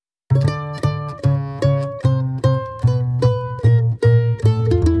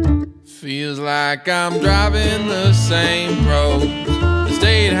like I'm driving the same road. The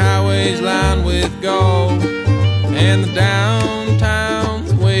state highways lined with gold, and the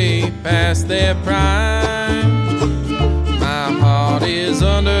downtown's way past their prime. My heart is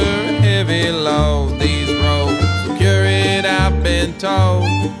under a heavy load. These roads will cure it, I've been told.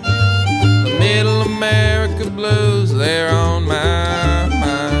 The middle America blues, they're on my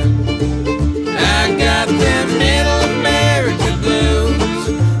mind. I got them middle America blues,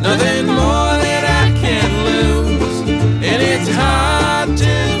 nothing more that I can lose, and it's hard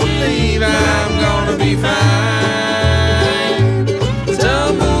to believe I'm gonna be fine.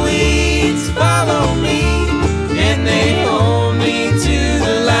 Tumbleweeds follow me, and they hold me to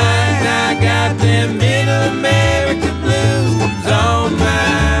the line. I got them middle America blues on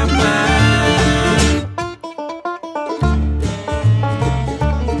my mind.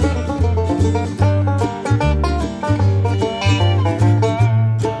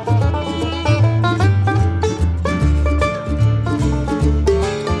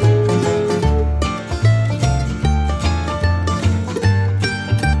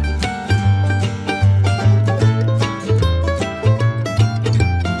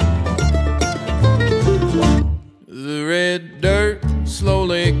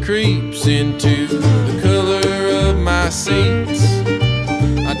 Slowly creeps into the color of my seats.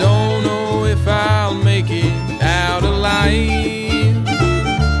 I don't know if I'll make it out alive,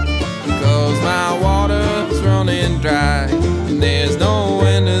 because my water's running dry and there's no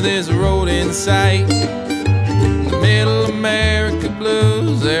end to this road in sight. The middle America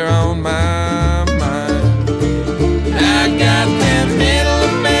blues, they're on my